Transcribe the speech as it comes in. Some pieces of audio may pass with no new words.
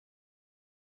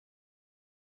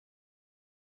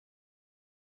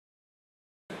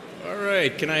All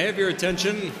right, can I have your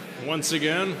attention once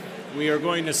again? We are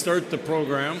going to start the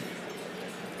program.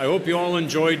 I hope you all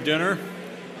enjoyed dinner.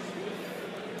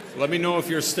 Let me know if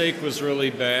your steak was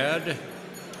really bad.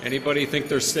 Anybody think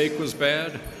their steak was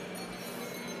bad?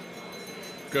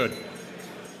 Good.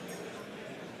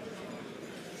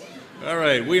 All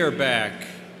right, we are back.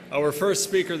 Our first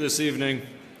speaker this evening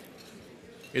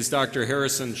is Dr.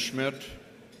 Harrison Schmitt.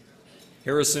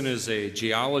 Harrison is a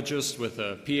geologist with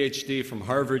a PhD from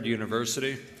Harvard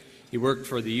University. He worked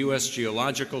for the U.S.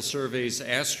 Geological Survey's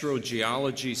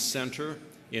Astrogeology Center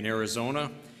in Arizona,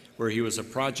 where he was a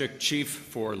project chief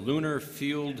for lunar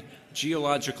field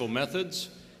geological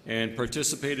methods and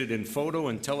participated in photo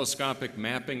and telescopic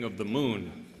mapping of the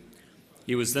moon.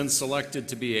 He was then selected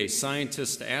to be a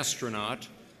scientist astronaut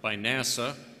by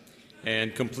NASA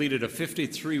and completed a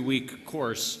 53-week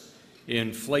course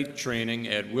in flight training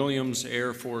at Williams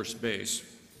Air Force Base.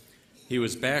 He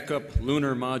was backup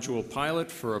lunar module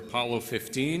pilot for Apollo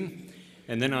 15,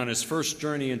 and then on his first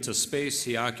journey into space,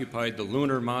 he occupied the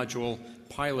lunar module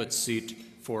pilot seat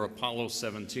for Apollo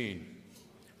 17.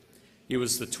 He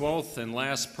was the 12th and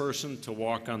last person to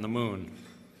walk on the moon.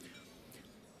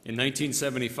 In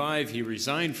 1975, he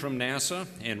resigned from NASA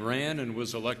and ran and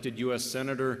was elected U.S.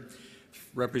 Senator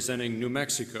representing New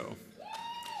Mexico.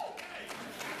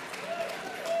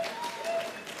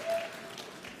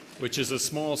 Which is a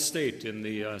small state in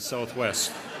the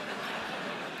Southwest.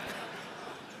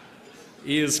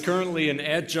 He is currently an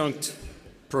adjunct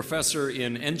professor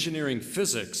in engineering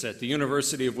physics at the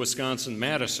University of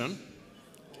Wisconsin-Madison.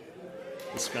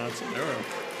 Wisconsin, there we go.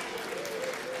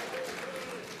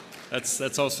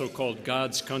 That's also called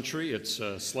God's country. It's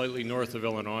slightly north of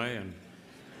Illinois, and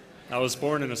I was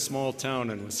born in a small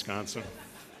town in Wisconsin.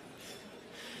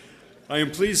 I am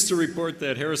pleased to report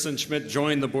that Harrison Schmitt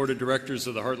joined the board of directors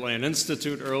of the Heartland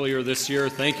Institute earlier this year.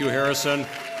 Thank you, Harrison.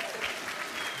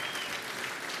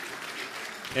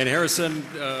 And Harrison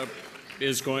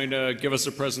is going to give us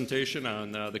a presentation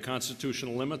on the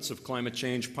constitutional limits of climate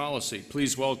change policy.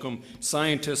 Please welcome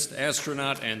scientist,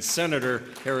 astronaut, and Senator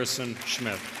Harrison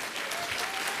Schmitt.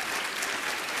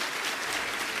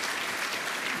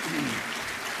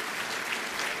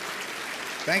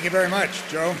 Thank you very much,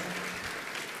 Joe.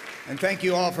 And thank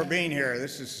you all for being here.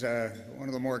 This is one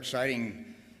of the more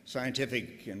exciting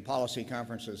scientific and policy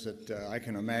conferences that I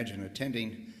can imagine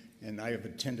attending, and I have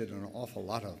attended an awful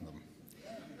lot of them.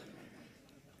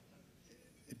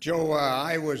 Joe,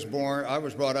 I was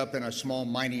brought up in a small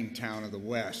mining town of the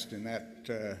West, in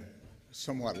that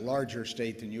somewhat larger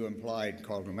state than you implied,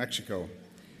 called New Mexico.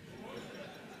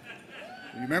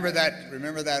 Remember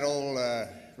that old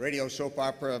radio soap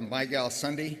opera, My Gal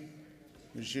Sunday?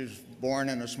 She was born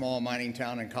in a small mining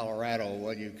town in Colorado.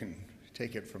 Well, you can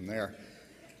take it from there.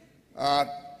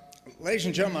 Ladies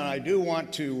and gentlemen, I do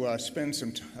want to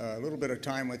spend a little bit of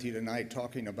time with you tonight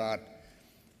talking about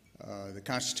the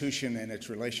Constitution and its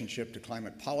relationship to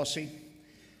climate policy.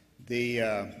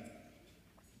 It's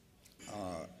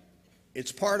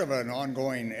part of an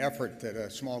ongoing effort that a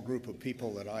small group of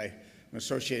people that I'm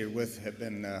associated with have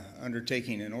been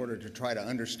undertaking in order to try to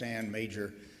understand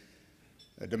major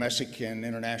domestic and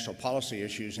international policy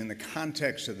issues in the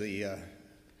context of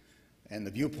and the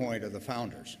viewpoint of the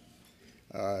founders.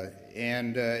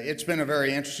 It's been a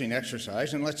very interesting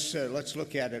exercise, and let's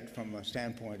look at it from a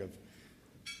standpoint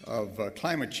of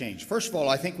climate change. First of all,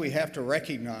 I think we have to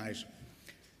recognize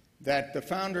that the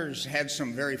founders had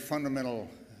some very fundamental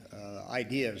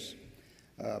ideas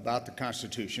about the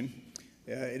Constitution.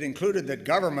 It included that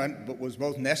government was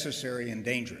both necessary and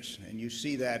dangerous, and you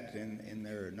see that in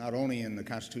their, not only in the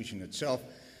Constitution itself,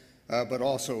 but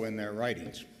also in their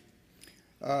writings.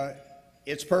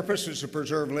 Its purpose is to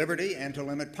preserve liberty and to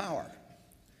limit power.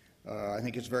 I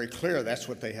think it's very clear that's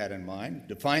what they had in mind.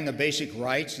 Define the basic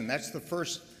rights, and that's the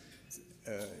first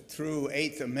through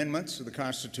 8th Amendments of the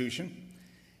Constitution,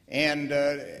 and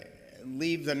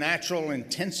leave the natural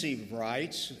intensive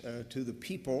rights to the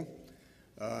people.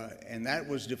 And that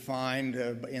was defined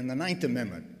in the 9th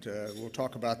Amendment. We'll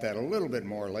talk about that a little bit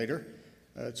more later.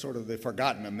 It's sort of the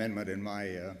forgotten amendment in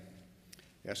my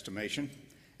estimation.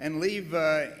 And leave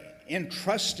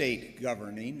intrastate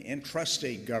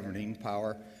governing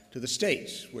power to the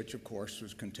states, which of course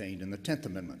was contained in the 10th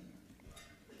Amendment.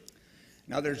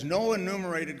 Now, there's no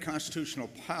enumerated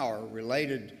constitutional power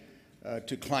related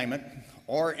to climate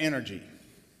or energy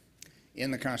in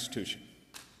the Constitution.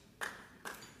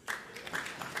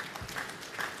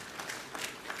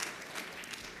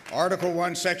 Article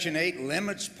 1, Section 8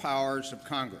 limits powers of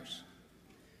Congress.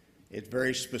 It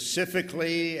very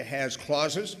specifically has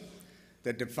clauses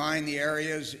that define the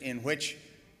areas in which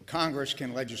Congress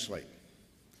can legislate.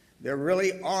 there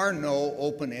really are no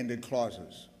open-ended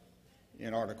clauses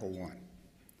in Article 1,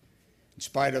 in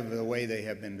spite of the way they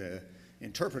have been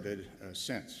interpreted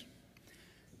since.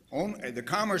 The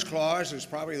Commerce Clause is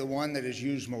probably the one that is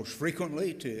used most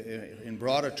frequently in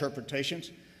broad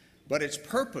interpretations, but its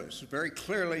purpose, very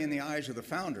clearly in the eyes of the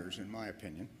founders, in my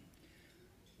opinion,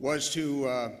 was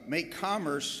to make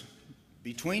commerce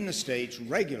between the states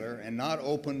regular and not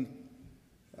open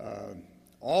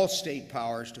all state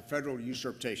powers to federal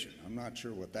usurpation. I'm not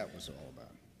sure what that was all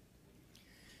about.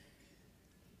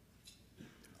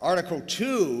 Article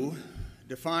 2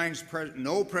 defines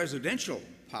no presidential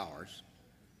powers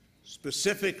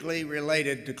specifically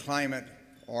related to climate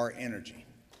or energy.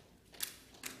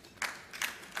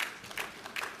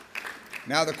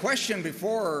 Now, the question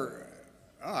before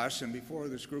us and before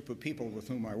this group of people with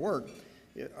whom I work,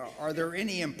 are there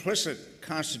any implicit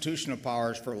constitutional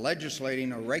powers for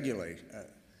legislating or regulating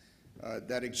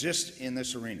that exist in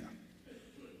this arena?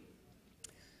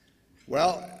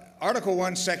 Well, Article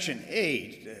 1, Section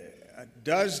 8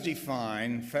 does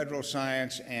define federal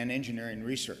science and engineering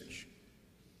research.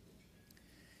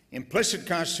 Implicit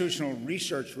constitutional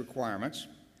research requirements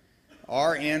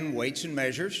are in weights and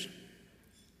measures,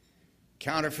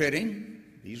 counterfeiting,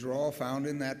 these are all found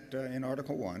in in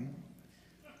Article 1,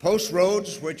 post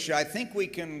roads, which I think we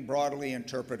can broadly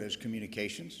interpret as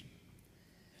communications,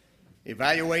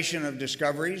 evaluation of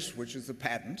discoveries, which is the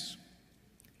patents,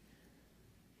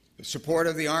 the support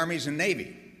of the armies and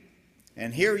navy.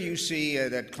 And here you see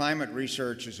that climate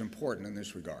research is important in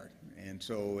this regard. And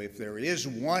so if there is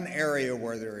one area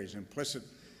where there is implicit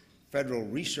federal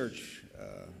research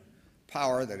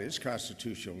power that is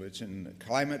constitutional, it's in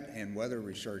climate and weather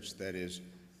research that is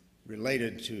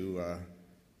related to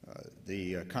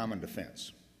the common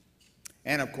defense.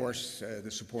 And of course,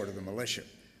 the support of the militia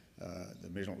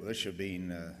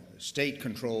being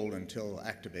state-controlled until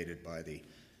activated by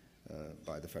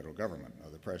the federal government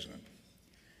or the president.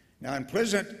 Now,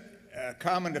 implicit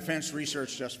common defense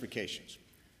research justifications,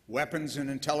 weapons and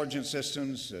intelligence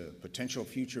systems, potential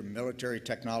future military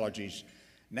technologies,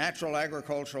 natural,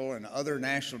 agricultural, and other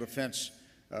national defense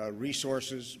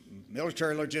resources,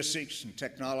 military logistics and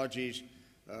technologies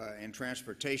and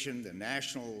transportation, the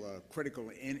national critical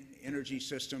energy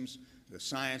systems, the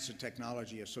science and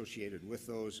technology associated with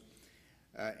those,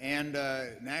 and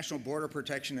national border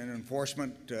protection and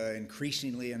enforcement,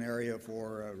 increasingly an area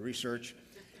for research.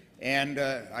 And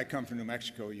I come from New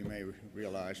Mexico, you may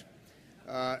realize.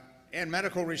 And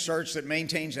medical research that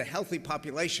maintains a healthy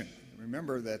population.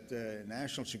 Remember that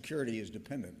national security is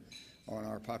dependent on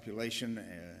our population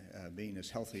being as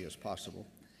healthy as possible.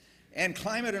 And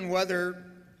climate and weather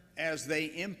as they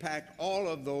impact all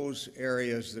of those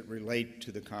areas that relate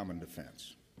to the common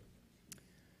defense.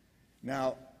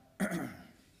 Now,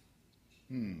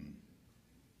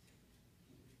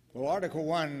 well, Article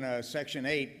 1, Section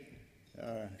 8,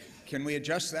 can we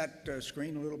adjust that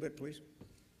screen a little bit, please?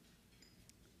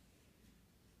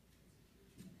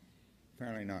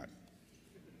 Apparently not.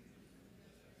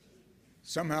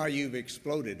 Somehow you've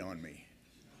exploded on me.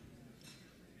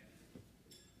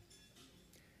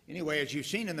 Anyway, as you've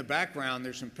seen in the background,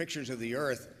 there's some pictures of the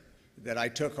Earth that I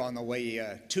took on the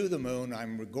way to the moon.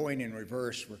 I'm going in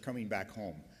reverse. We're coming back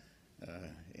home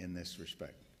in this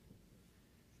respect.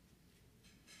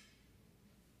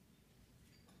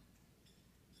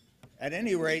 At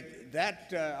any rate,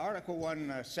 that Article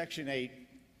 1, Section 8,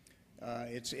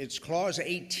 it's Clause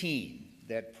 18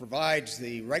 that provides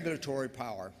the regulatory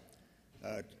power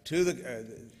to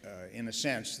in a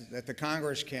sense, that the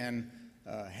Congress can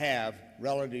have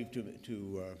relative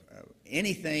to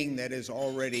anything that is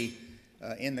already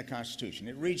in the Constitution.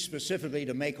 It reads specifically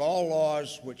to make all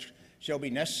laws which shall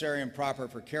be necessary and proper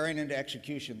for carrying into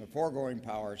execution the foregoing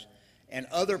powers and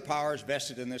other powers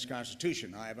vested in this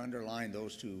Constitution. I have underlined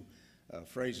those two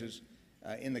phrases,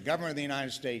 in the government of the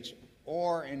United States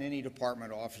or in any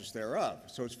department or office thereof.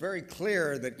 So it's very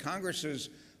clear that Congress's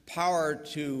power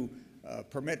to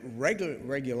permit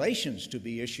regulations to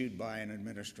be issued by an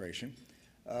administration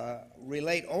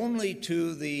relate only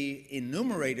to the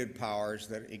enumerated powers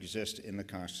that exist in the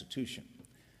Constitution.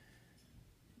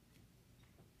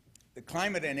 The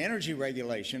climate and energy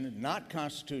regulation is not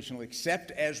constitutional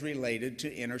except as related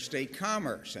to interstate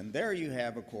commerce. And there you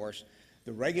have, of course,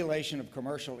 the regulation of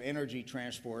commercial energy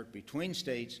transport between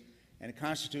states, and it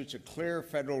constitutes a clear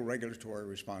federal regulatory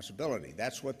responsibility.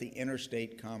 That's what the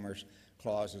Interstate Commerce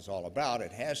Clause is all about.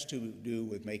 It has to do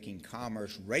with making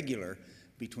commerce regular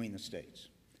between the states.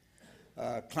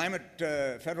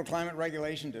 Federal climate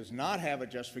regulation does not have a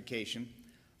justification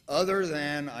other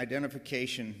than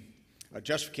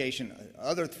justification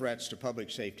other threats to public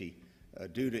safety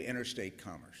due to interstate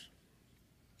commerce.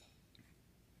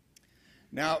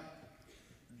 Now,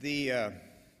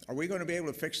 are we going to be able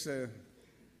to fix the...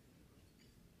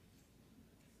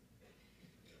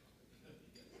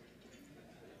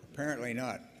 Apparently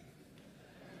not.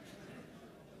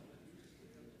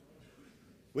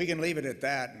 We can leave it at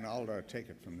that, and I'll take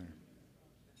it from there.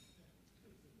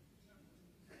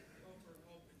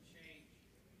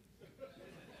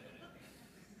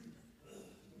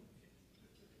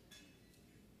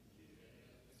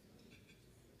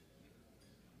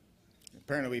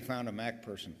 Apparently we found a Mac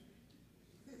person.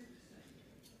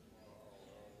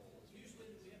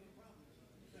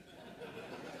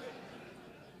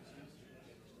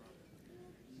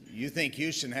 You think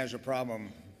Houston has a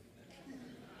problem?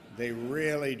 They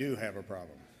really do have a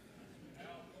problem.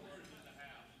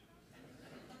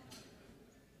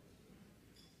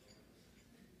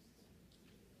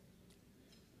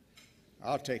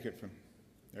 I'll take it from,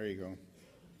 there you go.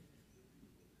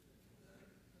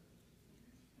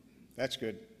 That's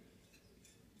good.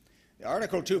 The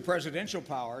Article 2 presidential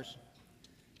powers.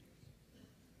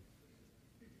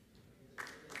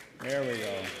 There we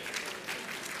go.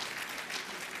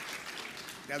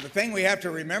 Now, the thing we have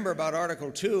to remember about Article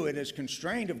 2, it is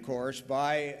constrained, of course,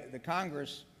 by the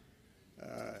Congress,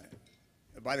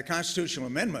 by the constitutional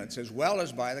amendments, as well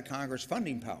as by the Congress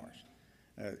funding powers.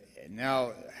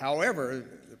 Now, however,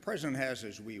 the President has,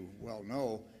 as we well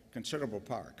know, considerable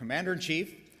power.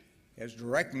 Commander-in-Chief has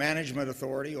direct management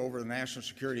authority over the national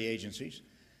security agencies,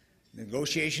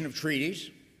 negotiation of treaties,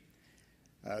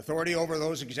 authority over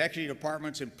those executive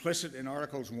departments implicit in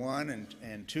Articles 1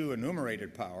 and 2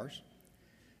 enumerated powers,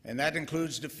 and that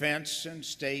includes defense and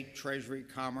state, treasury,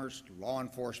 commerce, law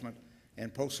enforcement,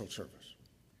 and postal service.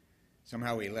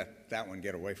 Somehow we let that one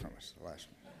get away from us, the last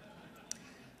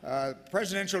one.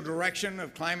 Presidential direction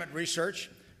of climate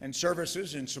research and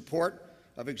services in support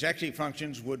of executive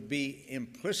functions would be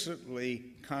implicitly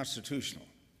constitutional.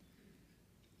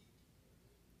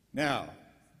 Now,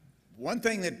 one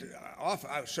thing that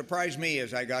surprised me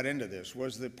as I got into this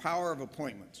was the power of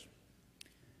appointments.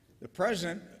 The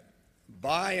President,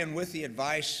 by and with the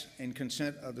advice and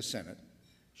consent of the Senate,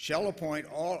 shall appoint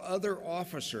all other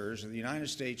officers of the United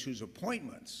States whose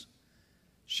appointments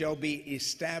shall be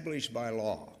established by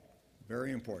law.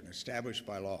 Very important, established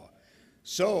by law.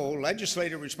 So,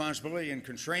 legislative responsibility and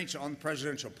constraints on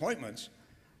presidential appointments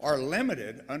are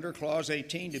limited under Clause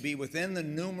 18 to be within the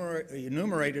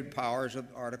enumerated powers of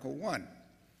Article 1.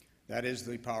 That is,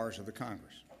 the powers of the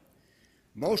Congress.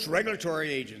 Most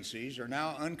regulatory agencies are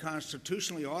now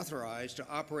unconstitutionally authorized to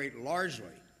operate largely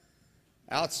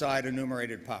outside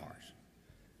enumerated powers.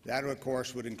 That, of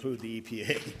course, would include the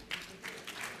EPA,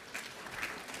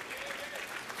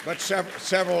 but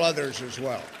several others as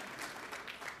well.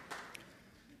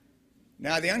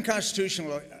 Now, the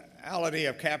unconstitutionality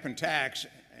of cap and tax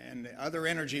and other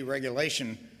energy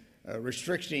regulation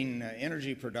restricting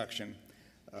energy production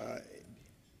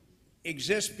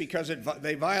exists because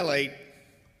they violate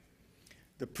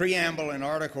the preamble in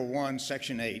Article 1,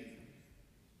 Section 8,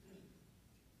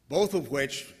 both of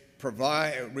which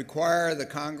require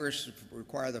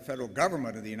the federal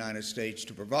government of the United States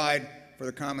to provide for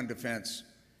the common defense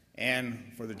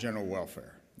and for the general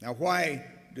welfare. Now, why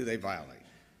do they violate?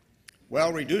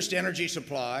 Well, reduced energy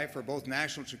supply for both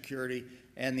national security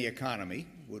and the economy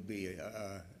would be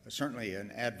certainly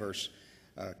an adverse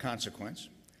consequence.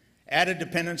 Added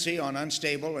dependency on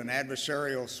unstable and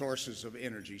adversarial sources of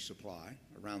energy supply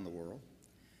around the world.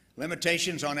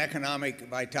 Limitations on economic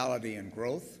vitality and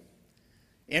growth.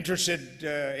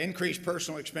 Increased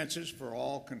personal expenses for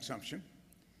all consumption.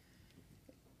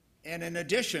 And in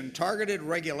addition, targeted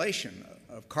regulation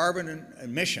of carbon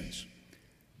emissions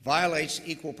violates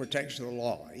equal protection of the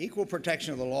law. Equal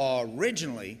protection of the law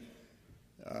originally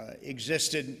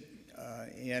existed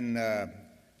in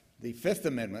the Fifth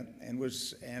Amendment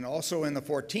and also in the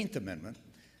 14th Amendment.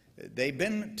 They've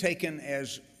been taken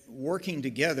as working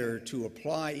together to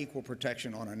apply equal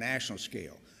protection on a national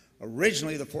scale.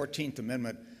 Originally, the 14th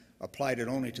Amendment applied it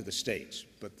only to the states,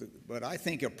 but I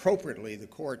think appropriately the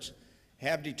courts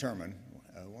have determined,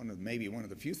 maybe one of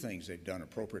the few things they've done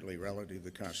appropriately relative to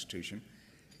the Constitution,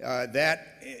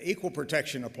 that equal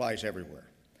protection applies everywhere.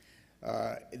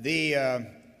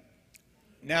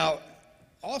 Now,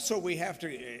 also we have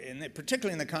to,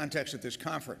 particularly in the context of this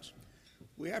conference,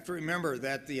 we have to remember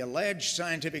that the alleged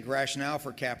scientific rationale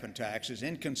for cap and tax is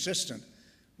inconsistent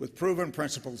with proven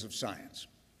principles of science.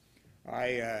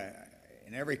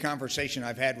 In every conversation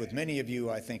I've had with many of you,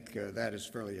 I think that is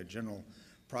fairly a general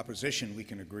proposition we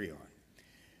can agree on.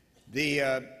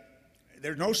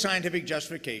 there's no scientific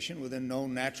justification within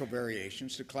known natural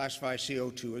variations to classify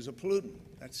CO2 as a pollutant.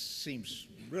 That seems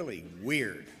really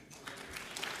weird.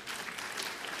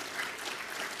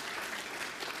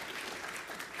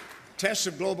 Tests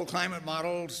of global climate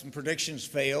models and predictions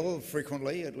fail,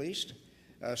 frequently at least.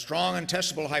 Strong and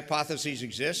testable hypotheses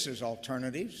exist as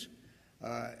alternatives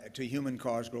to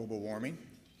human-caused global warming.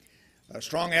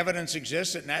 Strong evidence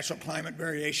exists that natural climate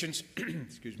variations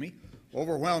excuse me,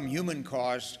 overwhelm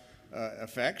human-caused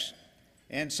effects,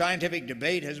 and scientific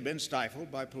debate has been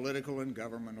stifled by political and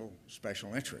governmental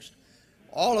special interest.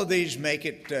 All of these make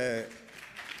it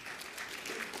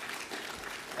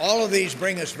all of these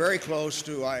bring us very close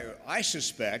to, I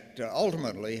suspect,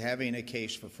 ultimately having a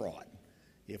case for fraud,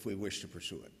 if we wish to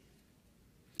pursue it.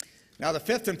 Now, the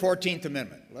 5th and 14th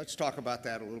Amendment, let's talk about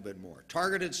that a little bit more.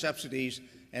 Targeted subsidies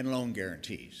and loan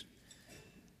guarantees.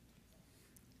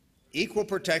 Equal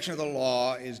protection of the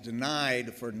law is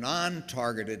denied for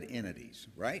non-targeted entities,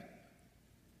 right?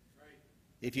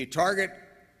 If you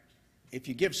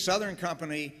give Southern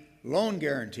Company loan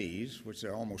guarantees, which they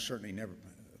almost certainly never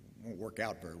won't work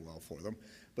out very well for them,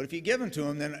 but if you give them to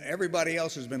them, then everybody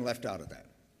else has been left out of that.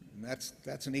 And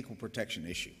that's an equal protection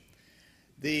issue.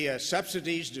 The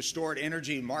subsidies distort the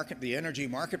energy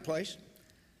marketplace,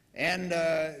 and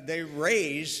they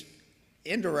raise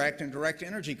indirect and direct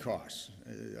energy costs.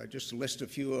 I just list a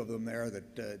few of them there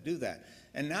that do that.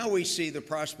 And now we see the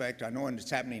prospect, I know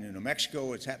it's happening in New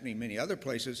Mexico, it's happening in many other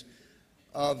places,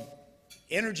 of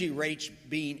energy rates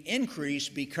being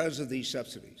increased because of these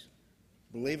subsidies.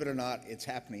 Believe it or not, it's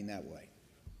happening that way.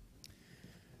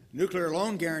 Nuclear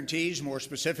loan guarantees, more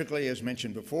specifically, as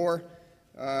mentioned before,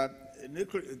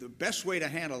 the best way to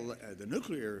handle the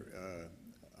nuclear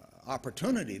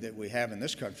opportunity that we have in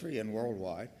this country and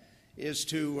worldwide is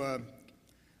to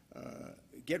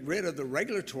get rid of the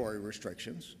regulatory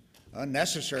restrictions,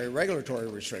 unnecessary regulatory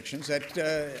restrictions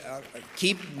that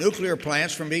keep nuclear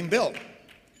plants from being built.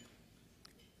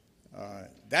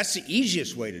 That's the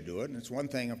easiest way to do it, and it's one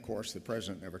thing, of course, the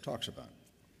President never talks about.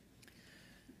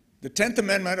 The 10th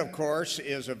Amendment, of course,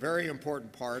 is a very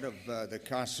important part of the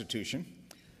Constitution,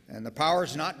 and the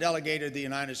powers not delegated to the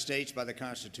United States by the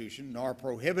Constitution, nor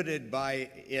prohibited by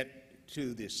it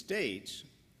to the states,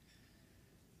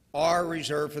 are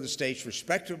reserved for the states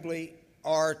respectively,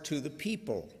 or to the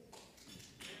people.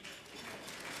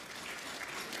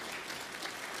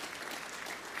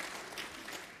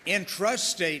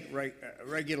 Intrastate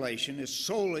regulation is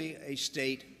solely a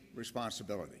state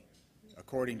responsibility,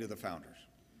 according to the founders.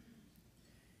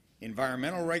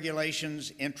 Environmental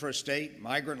regulations, intrastate;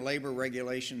 migrant labor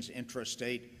regulations,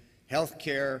 intrastate; health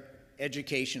care,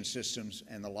 education systems,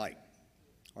 and the like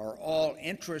are all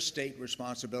intrastate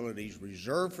responsibilities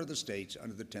reserved for the states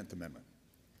under the 10th Amendment.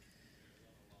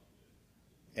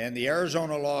 And the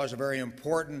Arizona law is a very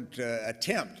important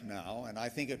attempt now, and I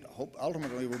think it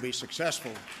ultimately will be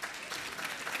successful.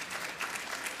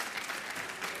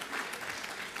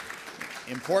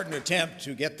 Important attempt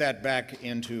to get that back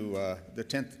into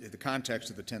the context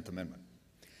of the 10th Amendment.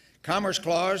 Commerce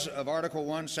Clause of Article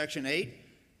 1, Section 8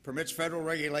 permits federal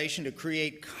regulation to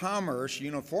create commerce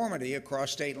uniformity across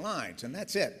state lines, and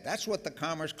that's it. That's what the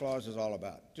Commerce Clause is all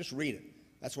about. Just read it.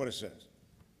 That's what it says.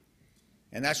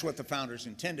 And that's what the founders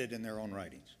intended in their own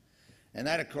writings. And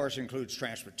that, of course, includes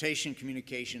transportation,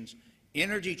 communications,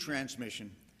 energy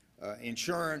transmission,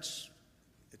 insurance,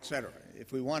 etc.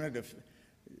 If we wanted to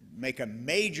make a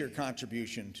major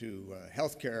contribution to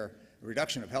healthcare,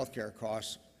 reduction of healthcare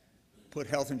costs, put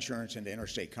health insurance into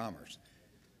interstate commerce.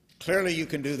 Clearly you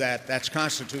can do that. That's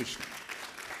constitutional.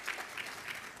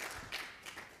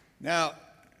 Now,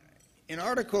 in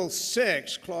Article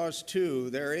 6, Clause 2,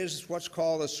 there is what's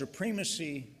called a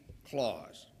supremacy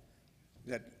clause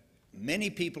that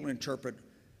many people interpret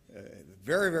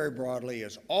very, very broadly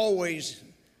as always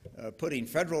putting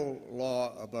federal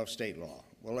law above state law.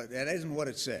 Well, that isn't what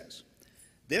it says.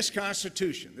 This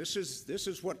Constitution, this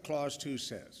is what Clause 2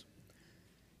 says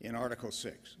in Article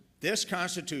 6. This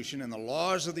Constitution and the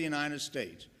laws of the United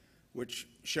States, which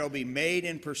shall be made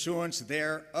in pursuance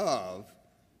thereof,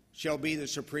 shall be the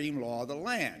supreme law of the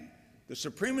land. The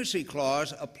Supremacy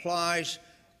Clause applies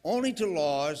only to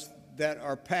laws that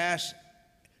are passed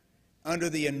under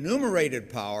the enumerated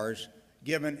powers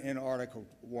given in Article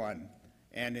 1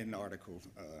 and in Article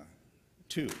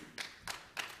 2.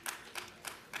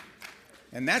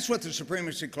 And that's what the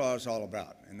Supremacy Clause is all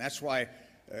about. And that's why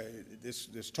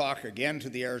this talk again to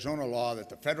the Arizona law that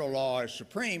the federal law is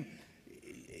supreme,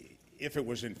 if it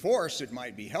was enforced, it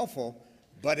might be helpful,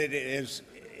 but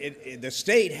the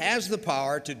state has the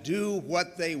power to do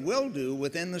what they will do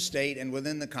within the state and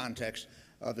within the context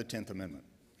of the 10th Amendment.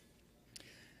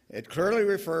 It clearly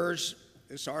refers,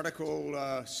 this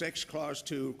Article 6, Clause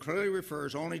 2, clearly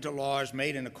refers only to laws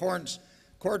made in accordance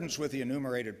with the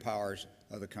enumerated powers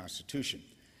of the Constitution.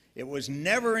 It was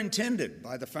never intended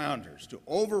by the founders to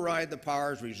override the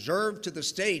powers reserved to the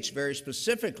states, very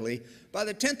specifically by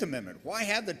the 10th Amendment. Why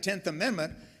have the 10th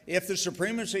Amendment if the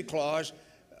Supremacy Clause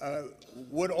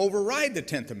would override the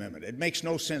 10th Amendment? It makes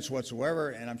no sense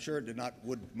whatsoever, and I'm sure it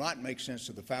would not make sense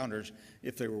to the founders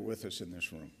if they were with us in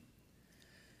this room.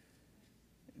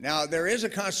 Now, there is a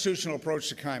constitutional approach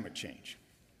to climate change.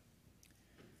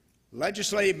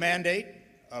 Legislative mandate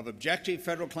of objective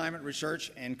federal climate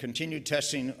research and continued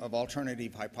testing of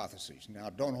alternative hypotheses.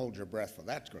 Now, don't hold your breath for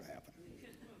that's going to happen.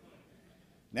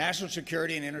 National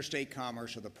security and interstate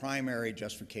commerce are the primary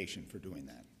justification for doing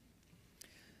that.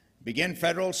 Begin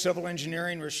federal civil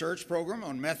engineering research program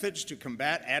on methods to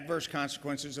combat adverse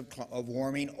consequences of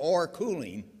warming or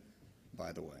cooling,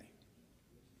 by the way.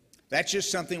 That's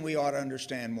just something we ought to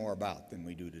understand more about than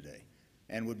we do today,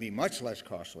 and would be much less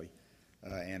costly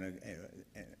and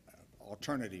an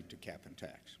alternative to cap and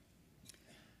tax.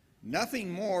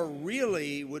 Nothing more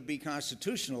really would be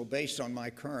constitutional based on my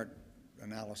current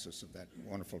analysis of that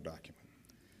wonderful document.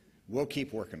 We'll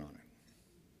keep working on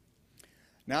it.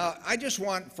 Now, I just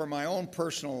want, for my own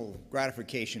personal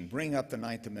gratification, bring up the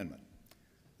 9th Amendment.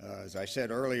 As I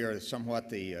said earlier, somewhat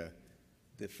the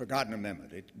forgotten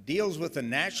amendment. It deals with the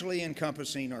naturally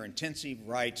encompassing or intensive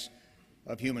rights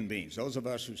of human beings. Those of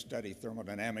us who study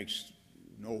thermodynamics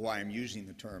know why I'm using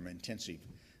the term intensive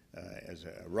as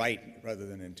a right rather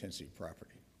than intensive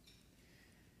property.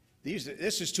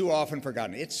 This is too often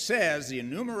forgotten. It says the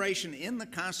enumeration in the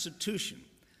Constitution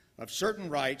of certain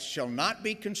rights shall not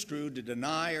be construed to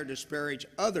deny or disparage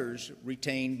others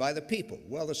retained by the people.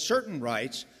 Well, the certain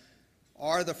rights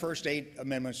are the first 8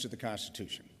 amendments to the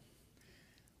Constitution.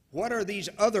 What are these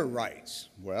other rights?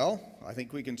 Well, I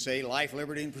think we can say life,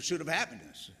 liberty, and pursuit of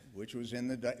happiness, which was in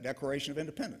the Declaration of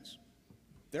Independence.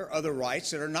 There are other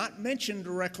rights that are not mentioned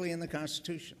directly in the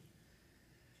Constitution.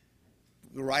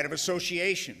 The right of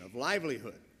association, of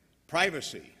livelihood,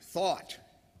 privacy, thought,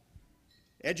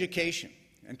 education,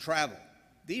 and travel.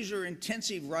 These are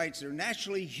intensive rights. They're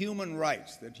naturally human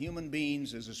rights that human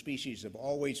beings as a species have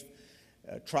always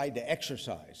tried to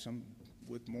exercise, some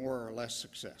with more or less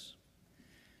success.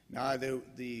 Now,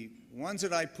 the ones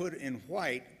that I put in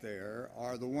white there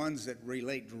are the ones that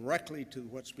relate directly to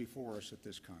what's before us at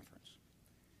this conference.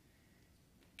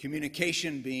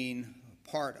 Communication being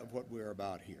part of what we're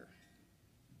about here.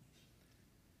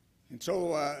 And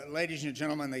so, ladies and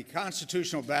gentlemen, the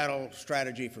constitutional battle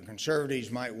strategy for conservatives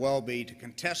might well be to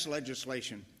contest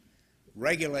legislation,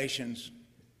 regulations,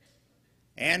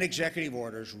 and executive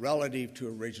orders relative to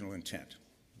original intent.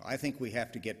 I think we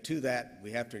have to get to that.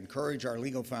 We have to encourage our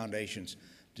legal foundations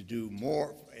to do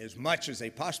more, as much as they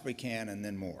possibly can, and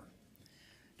then more.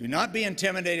 Do not be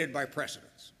intimidated by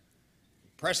precedents.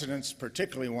 Precedents,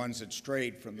 particularly ones that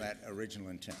strayed from that original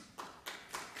intent.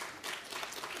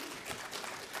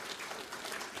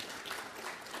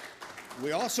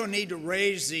 We also need to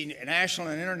raise the national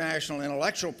and international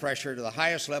intellectual pressure to the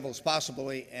highest levels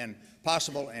possible,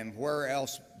 and where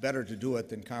else better to do it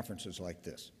than conferences like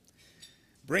this.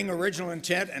 Bring original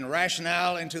intent and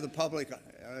rationale into the public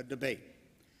debate.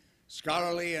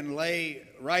 Scholarly and lay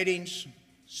writings,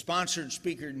 sponsored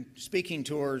speaking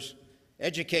tours,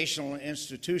 educational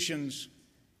institutions,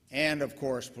 and, of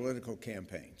course, political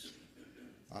campaigns.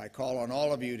 I call on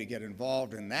all of you to get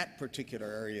involved in that particular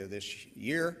area this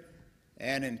year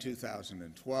and in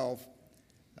 2012,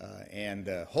 and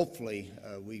hopefully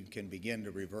we can begin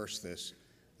to reverse this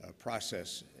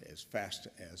process as fast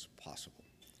as possible.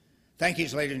 Thank you,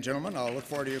 ladies and gentlemen. I'll look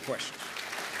forward to your questions.